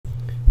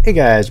Hey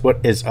guys,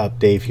 what is up?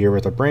 Dave here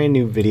with a brand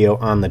new video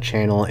on the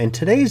channel, and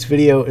today's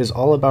video is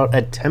all about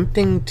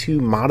attempting to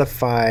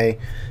modify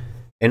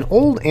an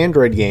old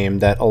Android game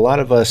that a lot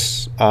of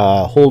us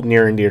hold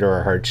near and dear to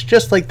our hearts,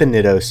 just like the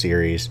Nitto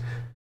series,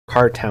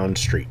 CarTown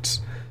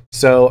Streets.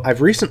 So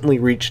I've recently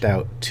reached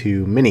out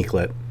to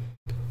Miniclip.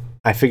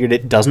 I figured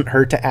it doesn't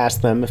hurt to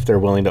ask them if they're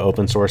willing to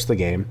open source the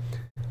game.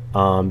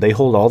 They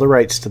hold all the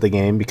rights to the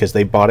game because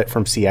they bought it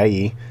from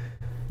CIE,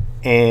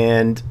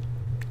 and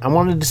I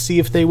wanted to see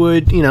if they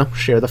would,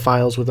 share the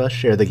files with us,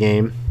 share the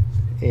game,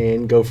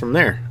 and go from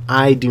there.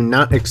 I do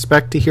not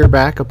expect to hear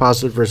back a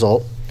positive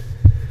result,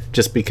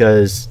 just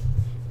because,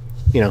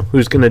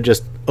 who's going to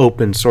just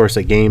open source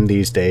a game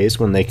these days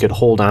when they could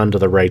hold on to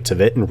the rights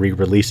of it and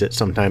re-release it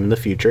sometime in the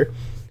future.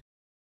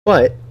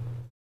 But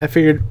I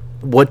figured,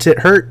 what's it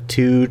hurt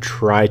to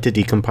try to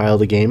decompile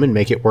the game and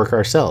make it work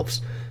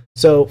ourselves?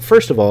 So,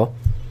 first of all,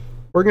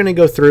 we're going to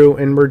go through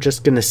and we're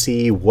just going to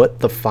see what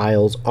the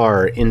files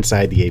are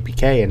inside the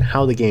APK and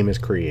how the game is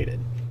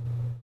created.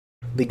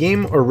 The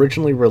game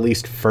originally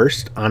released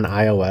first on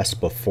iOS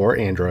before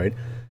Android,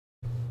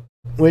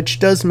 which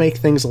does make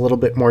things a little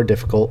bit more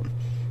difficult,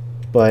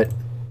 but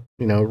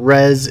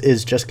res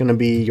is just going to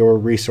be your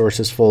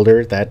resources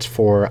folder. That's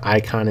for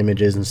icon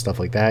images and stuff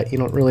like that. You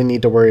don't really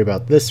need to worry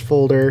about this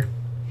folder.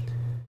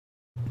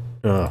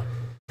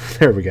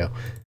 There we go.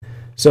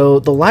 So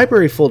the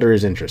library folder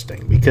is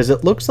interesting because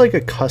it looks like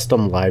a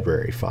custom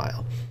library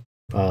file,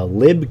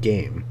 lib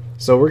game.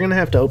 So we're going to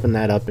have to open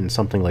that up in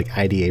something like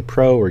IDA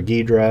Pro or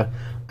Ghidra.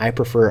 I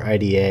prefer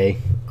IDA.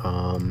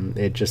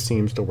 It just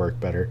seems to work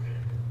better.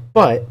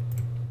 But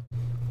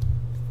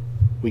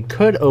we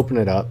could open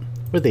it up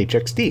with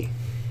HXD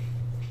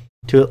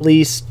to at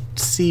least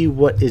see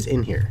what is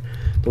in here.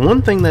 The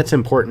one thing that's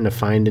important to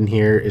find in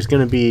here is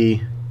going to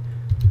be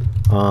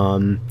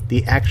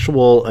the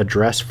actual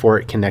address for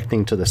it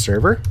connecting to the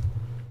server,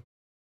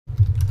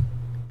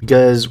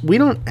 because we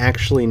don't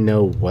actually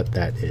know what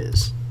that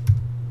is.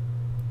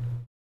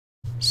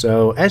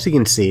 So as you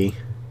can see,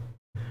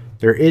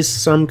 there is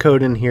some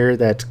code in here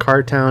that's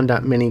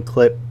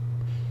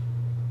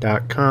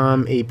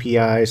cartown.miniclip.com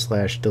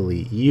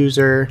API/delete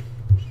user,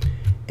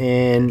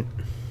 and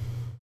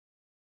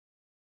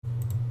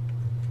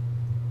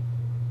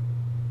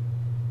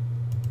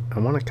I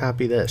want to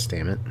copy this,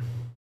 damn it.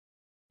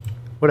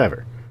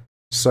 Whatever.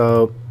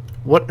 So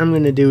what I'm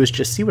going to do is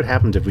just see what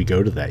happens if we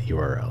go to that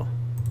URL.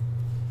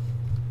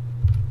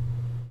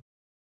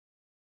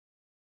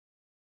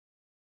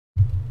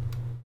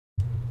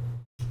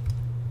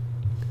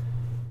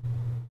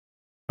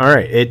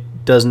 Alright, it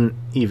doesn't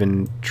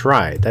even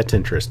try. That's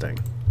interesting.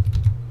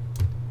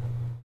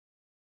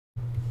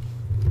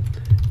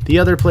 The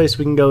other place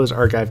we can go is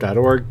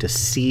archive.org to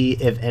see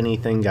if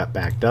anything got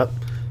backed up.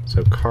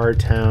 So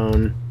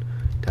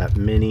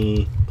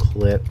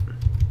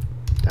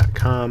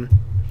cartown.miniclip.com,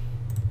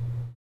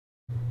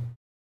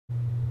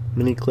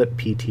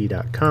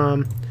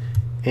 miniclippt.com,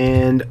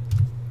 and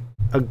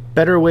a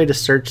better way to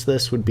search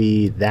this would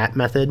be that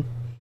method,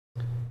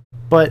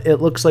 but it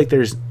looks like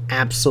there's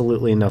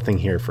absolutely nothing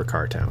here for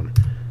CarTown.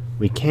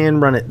 We can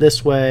run it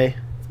this way.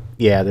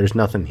 Yeah, there's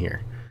nothing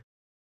here.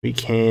 We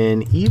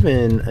can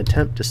even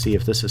attempt to see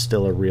if this is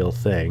still a real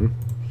thing.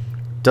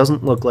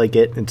 Doesn't look like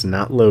it. It's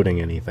not loading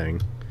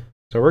anything.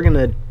 So we're going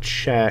to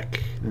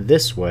check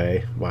this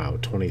way. Wow,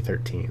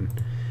 2013.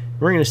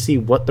 We're going to see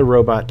what the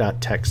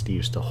robot.txt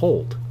used to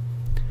hold.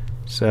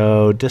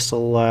 So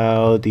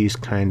disallow these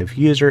kind of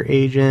user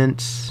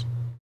agents.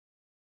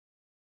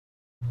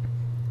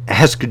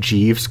 Ask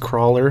Jeeves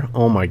crawler.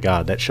 Oh my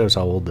god, that shows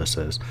how old this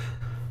is.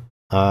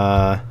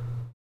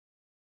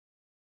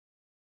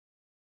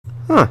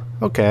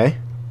 Okay.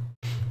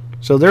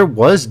 So there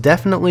was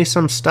definitely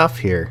some stuff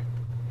here,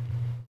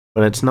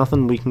 but it's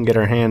nothing we can get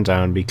our hands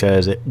on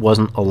because it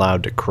wasn't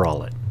allowed to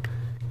crawl it.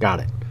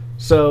 Got it.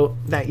 So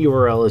that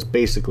URL is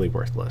basically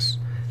worthless.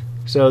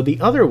 So the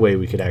other way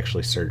we could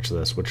actually search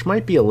this, which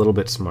might be a little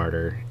bit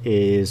smarter,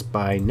 is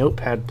by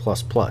Notepad++,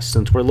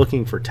 since we're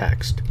looking for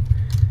text.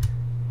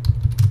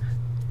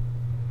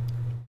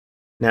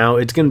 Now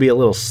it's going to be a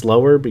little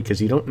slower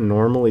because you don't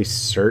normally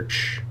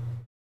search.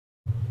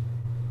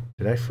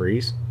 Did I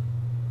freeze?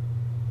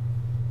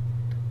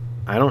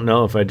 I don't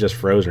know if I just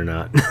froze or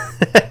not.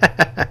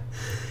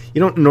 You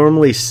don't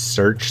normally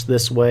search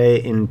this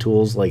way in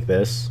tools like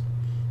this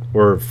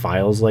or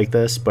files like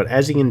this, but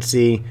as you can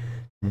see,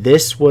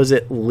 this was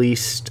at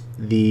least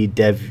the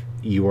dev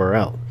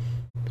URL.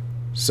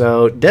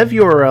 So dev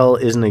URL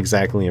isn't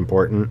exactly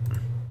important.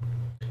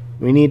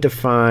 We need to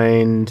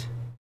find...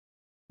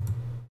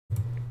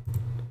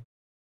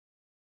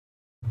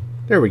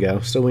 There we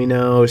go. So we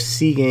know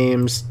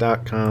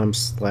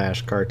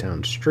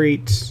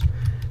cgames.com/cartownstreets.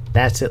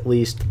 That's at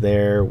least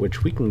there,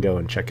 which we can go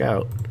and check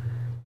out.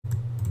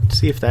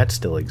 See if that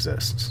still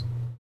exists.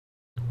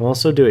 We'll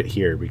also do it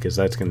here because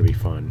that's going to be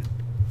fun.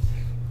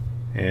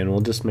 And we'll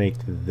just make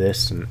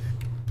this an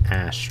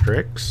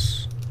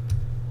asterisk.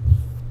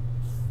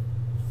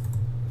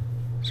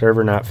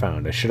 Server not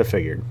found. I should have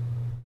figured.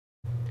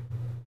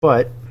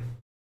 But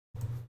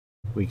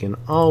we can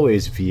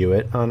always view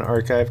it on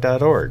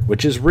archive.org,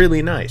 which is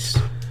really nice.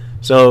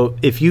 So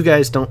if you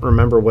guys don't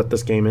remember what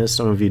this game is,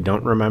 some of you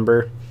don't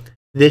remember,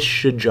 this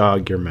should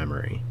jog your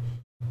memory.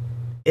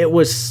 It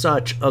was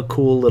such a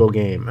cool little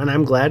game, and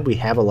I'm glad we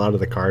have a lot of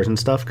the cars and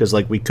stuff, because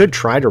like we could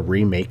try to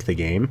remake the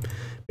game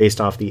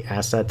based off the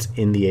assets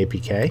in the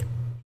APK.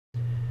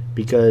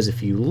 Because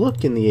if you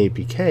look in the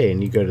APK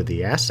and you go to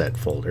the asset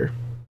folder,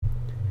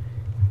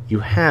 you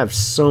have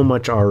so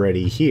much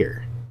already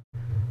here.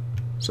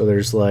 So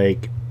there's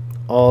like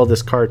all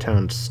this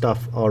CarTown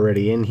stuff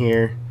already in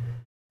here.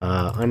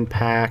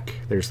 Unpack,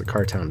 there's the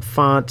CarTown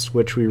fonts,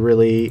 which we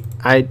really,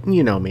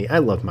 you know me, I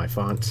love my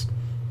fonts.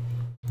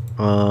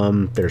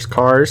 There's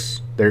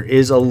cars. There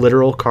is a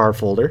literal car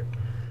folder.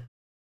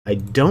 I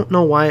don't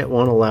know why it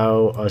won't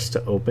allow us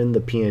to open the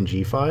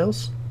PNG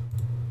files.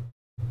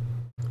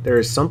 There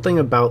is something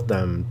about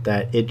them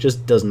that it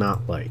just does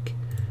not like.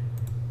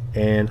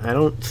 And I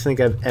don't think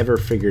I've ever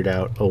figured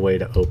out a way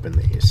to open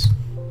these.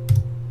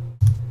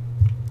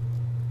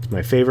 It's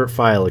my favorite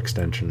file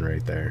extension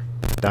right there.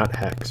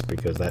 .hex,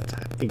 because that's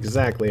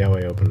exactly how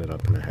I open it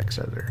up in a hex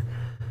editor.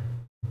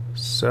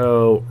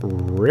 So,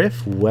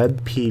 Riff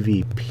Web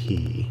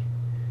PvP.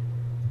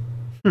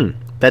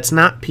 That's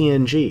not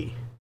PNG.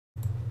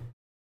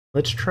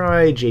 Let's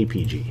try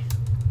JPG.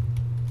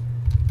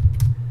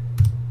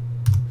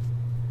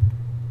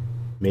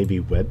 Maybe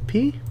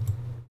WebP?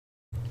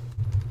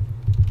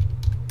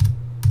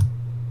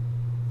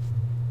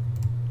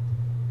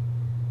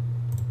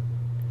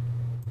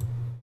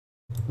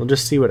 We'll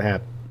just see what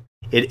happens.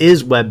 It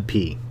is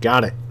WebP.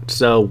 Got it.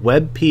 So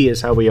WebP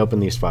is how we open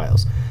these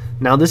files.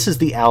 Now this is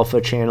the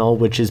alpha channel,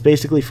 which is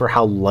basically for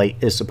how light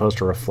is supposed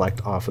to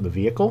reflect off of the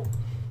vehicle.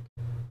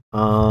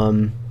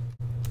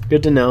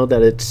 Good to know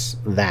that it's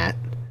that.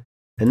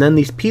 And then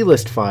these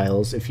plist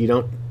files, if you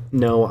don't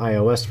know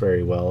iOS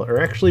very well,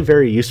 are actually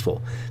very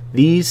useful.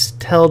 These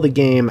tell the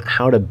game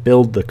how to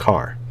build the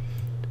car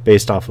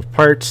based off of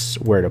parts,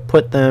 where to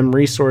put them,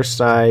 resource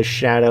size,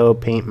 shadow,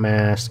 paint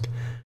mask,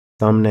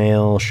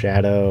 thumbnail,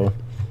 shadow.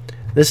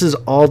 This is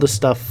all the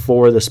stuff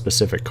for the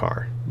specific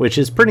car, which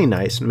is pretty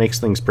nice and makes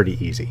things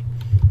pretty easy.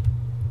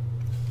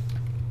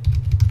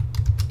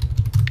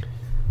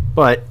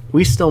 But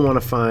we still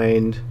want to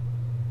find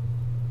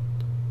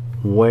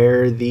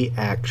where the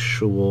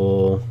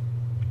actual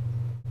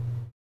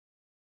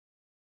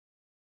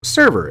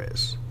server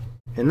is.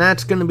 And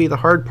that's going to be the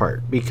hard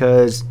part,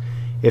 because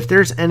if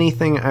there's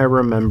anything I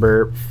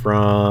remember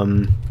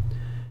from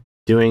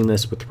doing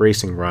this with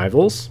Racing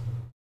Rivals,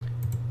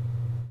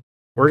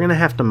 we're going to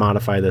have to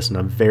modify this in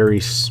a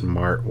very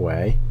smart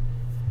way.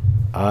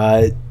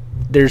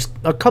 There's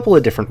a couple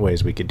of different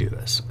ways we could do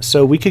this.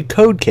 So we could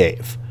code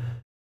cave,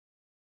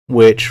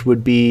 which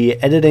would be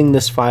editing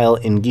this file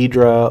in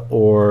Ghidra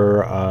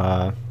or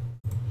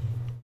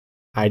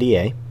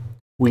IDA.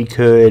 We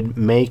could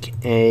make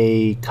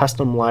a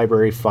custom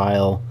library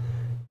file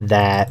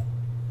that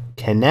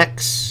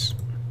connects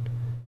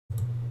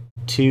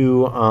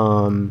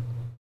to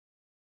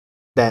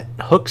that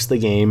hooks the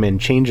game and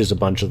changes a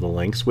bunch of the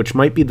links, which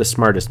might be the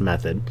smartest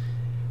method.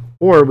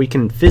 Or we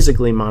can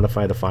physically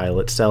modify the file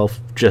itself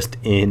just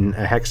in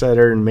a hex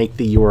editor and make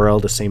the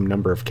URL the same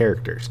number of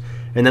characters.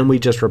 And then we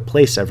just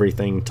replace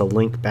everything to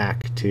link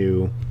back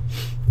to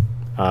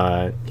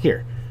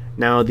here.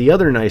 Now, the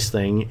other nice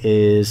thing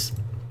is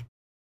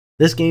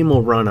this game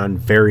will run on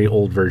very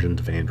old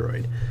versions of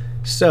Android.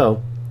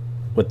 So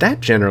what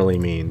that generally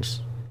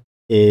means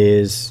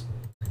is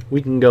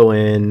we can go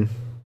in.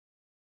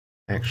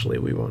 Actually,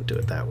 we won't do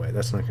it that way.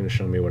 That's not going to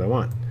show me what I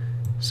want.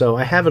 So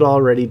I have it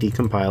already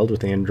decompiled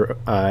with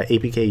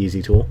APK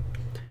Easy Tool.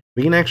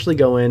 We can actually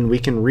go in, we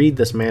can read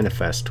this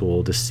manifest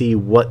tool to see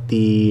what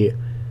the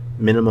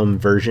minimum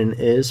version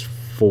is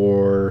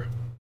for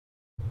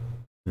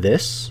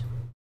this.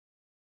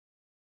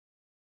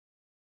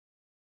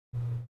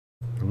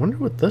 I wonder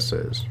what this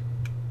is.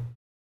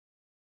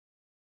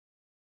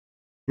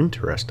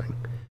 Interesting.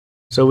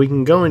 So we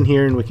can go in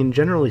here and we can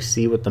generally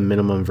see what the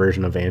minimum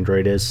version of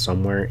Android is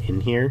somewhere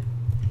in here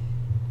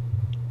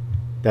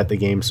that the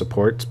game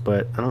supports,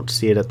 but I don't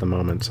see it at the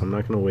moment, so I'm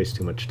not going to waste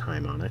too much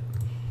time on it.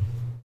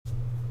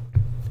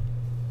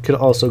 Could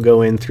also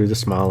go in through the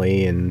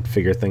Smalley and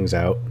figure things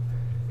out.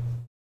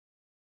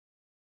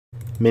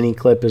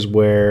 Miniclip is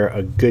where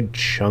a good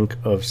chunk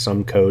of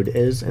some code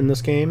is in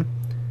this game.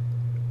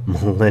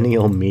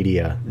 Millennial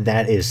Media.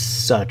 That is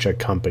such a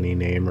company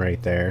name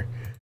right there.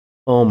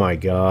 Oh my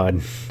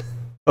god.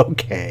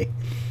 Okay.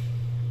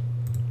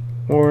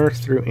 Or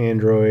through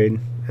Android,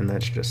 and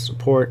that's just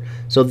support.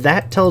 So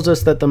that tells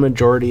us that the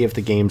majority of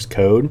the game's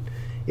code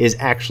is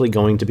actually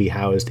going to be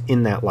housed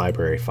in that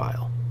library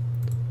file.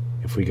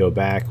 If we go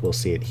back, we'll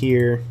see it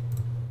here.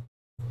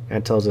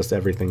 That tells us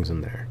everything's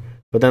in there.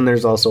 But then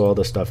there's also all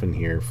the stuff in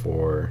here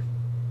for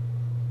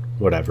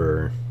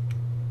whatever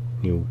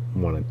you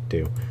want to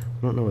do.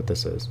 I don't know what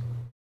this is.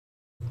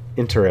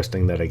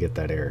 Interesting that I get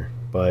that error,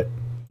 but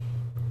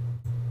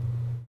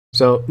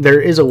So there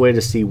is a way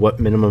to see what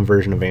minimum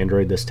version of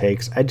Android this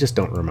takes. I just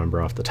don't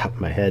remember off the top of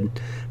my head.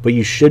 But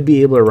you should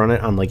be able to run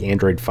it on like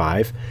Android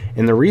 5.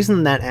 And the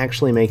reason that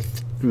actually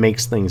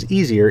makes things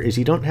easier is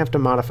you don't have to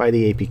modify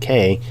the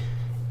APK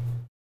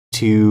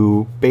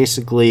to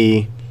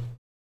basically...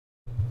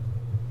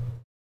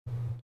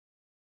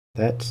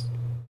 That's...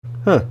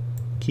 Huh.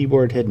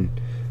 Keyboard hidden.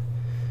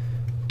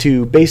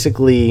 To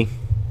basically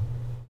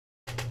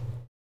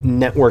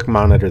network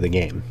monitor the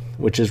game,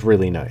 which is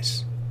really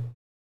nice.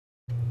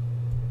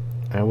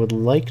 I would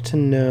like to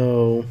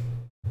know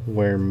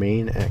where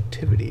main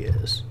activity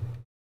is.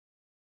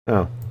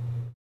 Oh.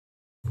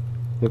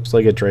 Looks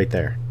like it's right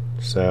there.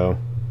 So,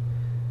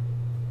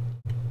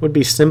 would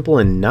be simple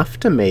enough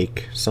to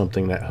make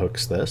something that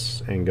hooks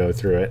this and go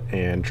through it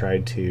and try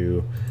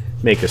to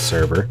make a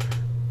server.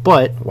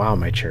 But, wow,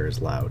 my chair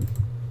is loud.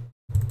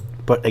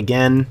 But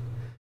again,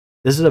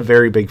 this is a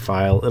very big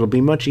file. It'll be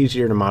much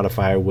easier to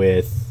modify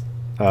with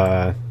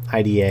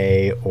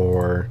IDA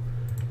or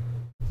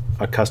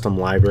a custom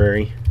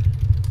library.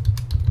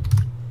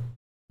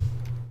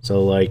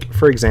 So like,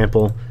 for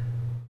example,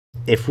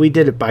 if we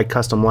did it by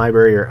custom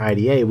library or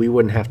IDA, we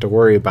wouldn't have to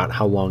worry about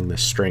how long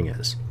this string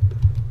is.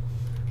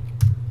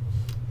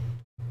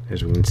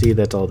 As we can see,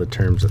 that's all the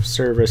terms of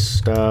service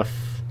stuff.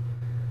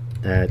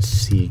 That's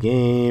C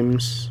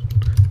games.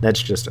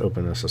 That's just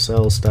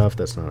OpenSSL stuff.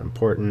 That's not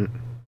important.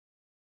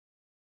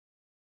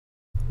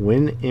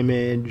 Win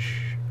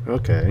image.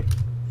 Okay.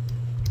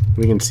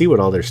 We can see what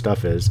all their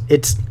stuff is.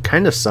 It's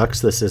kind of sucks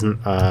this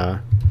isn't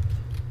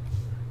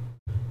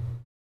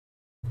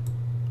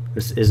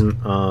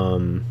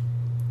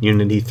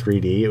Unity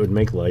 3D. It would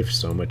make life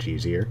so much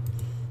easier.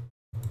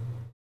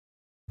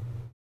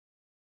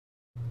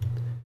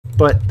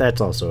 But that's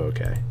also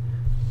okay.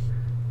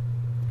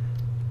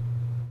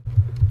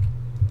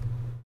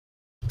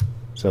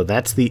 So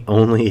that's the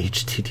only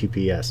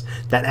HTTPS.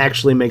 That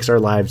actually makes our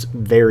lives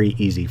very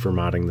easy for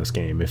modding this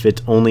game, if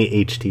it's only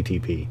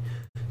HTTP.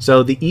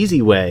 So the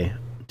easy way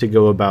to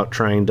go about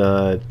trying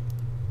to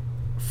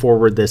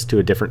forward this to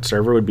a different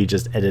server would be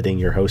just editing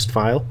your host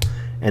file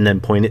and then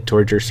point it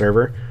towards your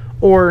server,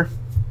 or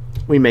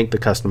we make the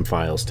custom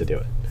files to do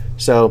it.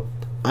 So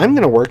I'm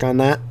going to work on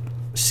that,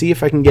 see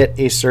if I can get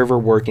a server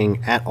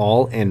working at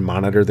all and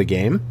monitor the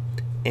game,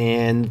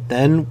 and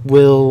then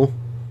we'll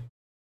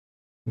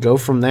go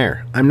from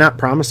there. I'm not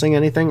promising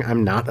anything.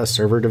 I'm not a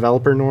server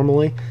developer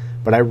normally,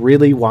 but I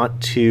really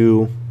want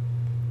to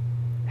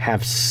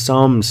have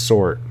some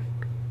sort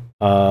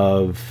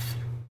of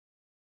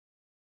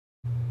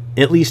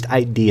at least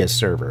idea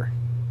server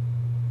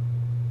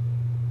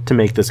to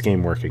make this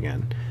game work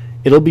again.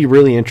 It'll be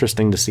really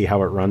interesting to see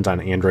how it runs on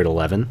Android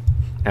 11.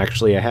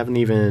 Actually, I have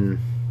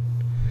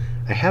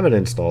it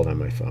installed on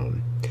my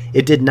phone.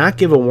 It did not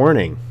give a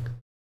warning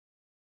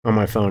on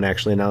my phone,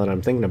 actually, now that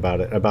I'm thinking about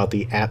it, about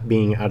the app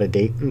being out of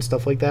date and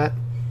stuff like that.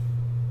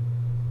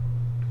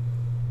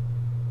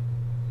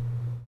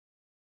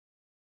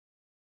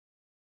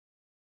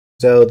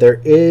 So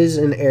there is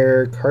an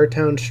error.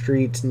 CarTown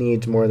Streets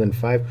needs more than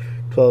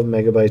 512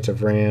 megabytes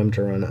of RAM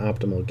to run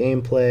optimal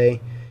gameplay.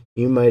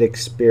 You might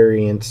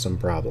experience some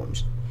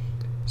problems.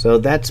 So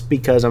that's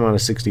because I'm on a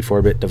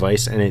 64-bit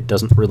device and it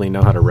doesn't really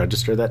know how to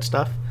register that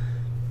stuff.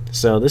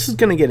 So this is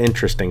going to get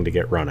interesting to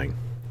get running.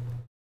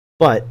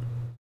 But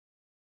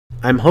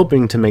I'm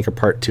hoping to make a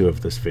part 2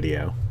 of this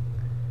video,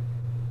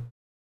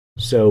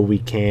 so we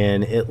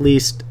can at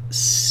least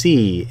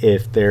see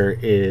if there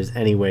is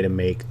any way to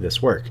make this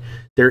work.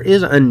 There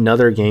is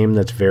another game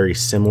that's very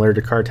similar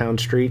to CarTown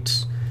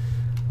Streets.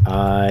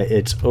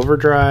 It's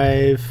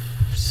Overdrive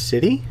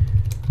City,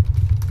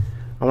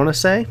 I want to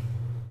say.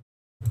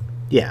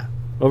 Yeah,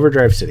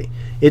 Overdrive City.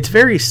 It's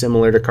very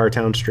similar to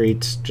CarTown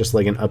Streets, just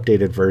like an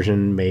updated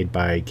version made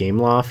by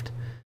Gameloft.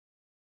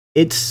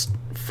 It's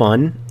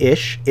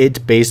fun-ish. It's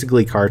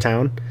basically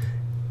CarTown,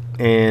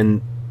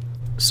 and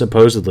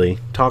supposedly,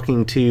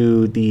 talking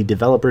to the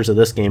developers of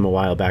this game a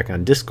while back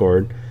on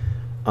Discord,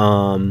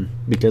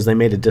 because they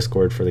made a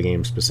Discord for the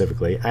game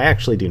specifically. I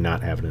actually do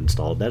not have it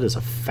installed. That is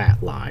a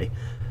fat lie.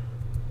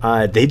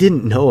 They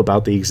didn't know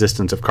about the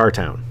existence of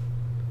CarTown,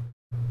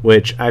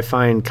 which I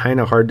find kind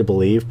of hard to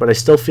believe, but I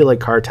still feel like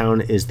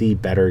CarTown is the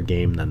better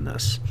game than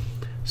this.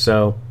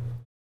 So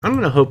I'm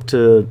going to hope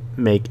to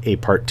make a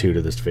part 2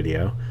 to this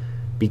video,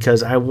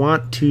 because I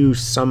want to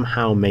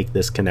somehow make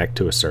this connect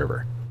to a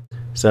server.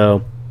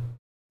 So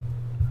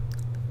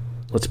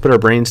let's put our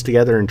brains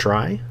together and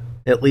try.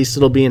 At least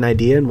it'll be an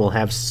idea and we'll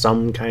have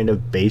some kind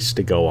of base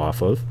to go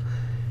off of.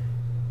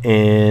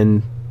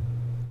 And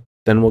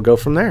then we'll go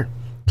from there.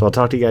 So I'll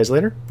talk to you guys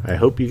later. I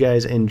hope you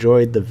guys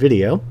enjoyed the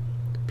video.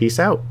 Peace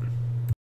out.